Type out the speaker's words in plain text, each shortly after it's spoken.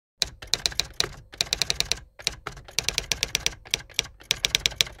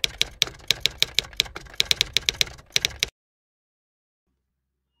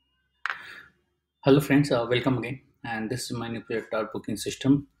Hello friends, welcome again. And this is my new project, our booking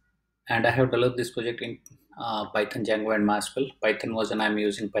system. And I have developed this project in Python, Django, and MySQL. Python version I'm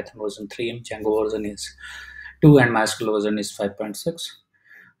using Python version 3, and Django version is 2, and MySQL version is 5.6.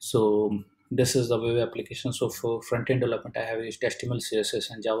 So this is the web application. So for front-end development, I have used HTML,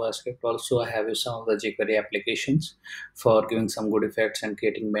 CSS, and JavaScript. Also, I have used some of the jQuery applications for giving some good effects and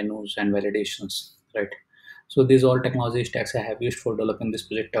creating menus and validations. Right. So these all technology stacks I have used for developing this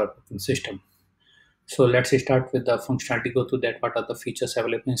project, our booking system. So let's start with the functionality, go to that, what are the features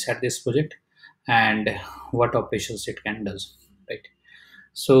available inside this project and what operations it can does, right?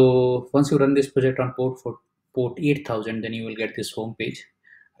 So once you run this project on port 8000, then you will get this home page,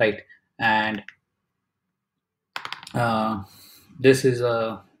 right? And uh, this is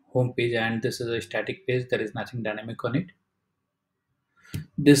a home page and this is a static page. There is nothing dynamic on it.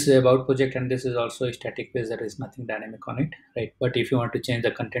 This is about project and this is also a static page. There is nothing dynamic on it, right? But if you want to change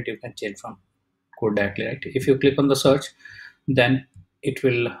the content, you can change from code directly, right? If you click on the search, then it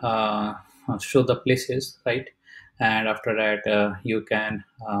will show the places, right? And after that, you can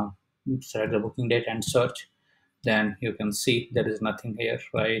select the booking date and search. Then you can see there is nothing here,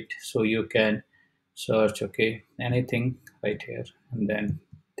 right? So you can search, okay, anything right here, and then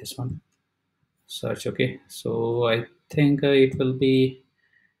this one search, okay. So I think it will be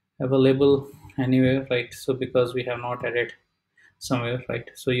available anywhere, right? So because we have not added somewhere, right?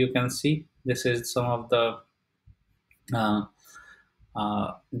 So you can see this is some of the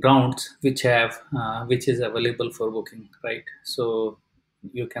uh, grounds which is available for booking, right? So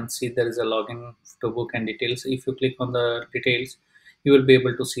you can see there is a login to book and details. If you click on the details, you will be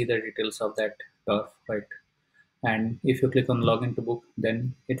able to see the details of that turf, right? And if you click on login to book,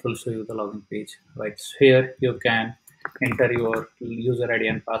 then it will show you the login page, right? So here you can enter your user ID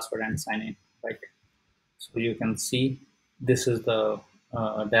and password and sign in, right? So you can see this is the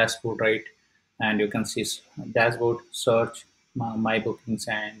dashboard, right? And you can see dashboard, search my bookings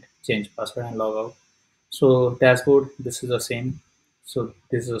and change password and log out. So dashboard, this is the same. So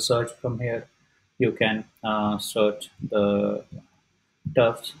this is a search. From here you can search the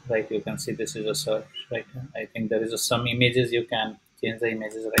tufts, right? You can see this is a search, right? I think there is some images, you can change the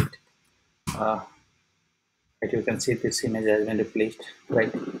images, right? uh, right, you can see this image has been replaced,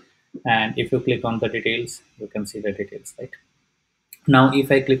 right? And if you click on the details, you can see the details, right? Now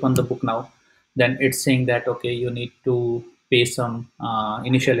if I click on the book now, then it's saying that okay, you need to pay some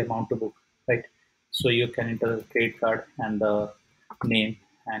initial amount to book, right? So you can enter the credit card and the name,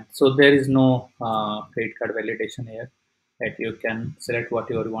 and so there is no credit card validation here, right? You can select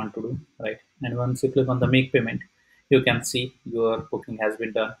whatever you want to do, right? And once you click on the make payment, you can see your booking has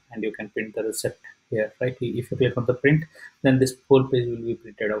been done and you can print the receipt here, right? If you click on the print, then this whole page will be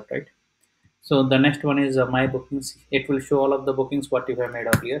printed out, right? So the next one is my bookings. It will show all of the bookings what you have made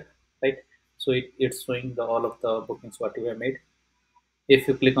earlier, right? So it's showing the all of the bookings what you have made. If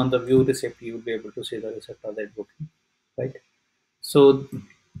you click on the view receipt, you will be able to see the receipt of that booking, right? So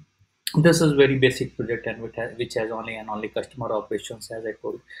this is very basic project and which has only and only customer operations. As I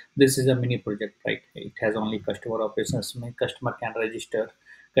told, this is a mini project, right? It has only customer operations. I mean, customer can register,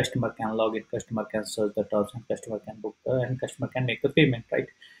 customer can log in, customer can search the terms, and customer can book and customer can make the payment, right?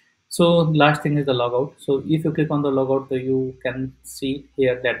 So last thing is the logout. So if you click on the logout, you can see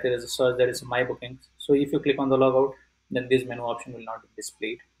here that there is a search, there is my bookings. So if you click on the logout, then this menu option will not be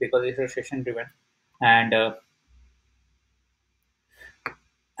displayed because it's a session driven, and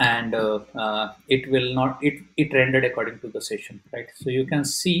it will not it rendered according to the session, right? So you can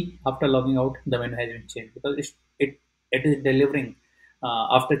see after logging out, the menu has been changed because it is delivering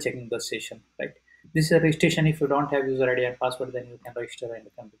after checking the session, right? This is a registration. If you don't have user ID and password, then you can register and you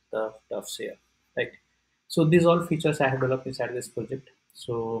can book the stuff here, right? So these all features I have developed inside this project.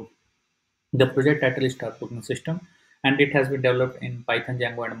 So the project title is Start Booking System, and it has been developed in Python,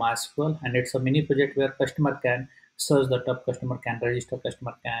 Django, and MySQL. And it's a mini project where customer can search the top, customer can register,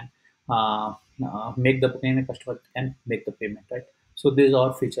 customer can make the booking, and customer can make the payment, right? So these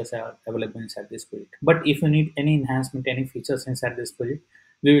all features are available inside this project. But if you need any enhancement, any features inside this project,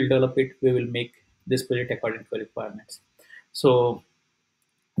 we will develop it. We will make this project according to your requirements. So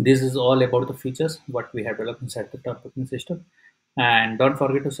this is all about the features what we have developed inside the top booking system. And don't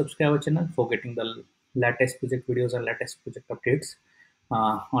forget to subscribe our channel for getting the latest project videos and latest project updates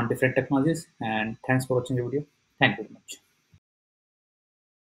on different technologies. And thanks for watching the video. Thank you very much.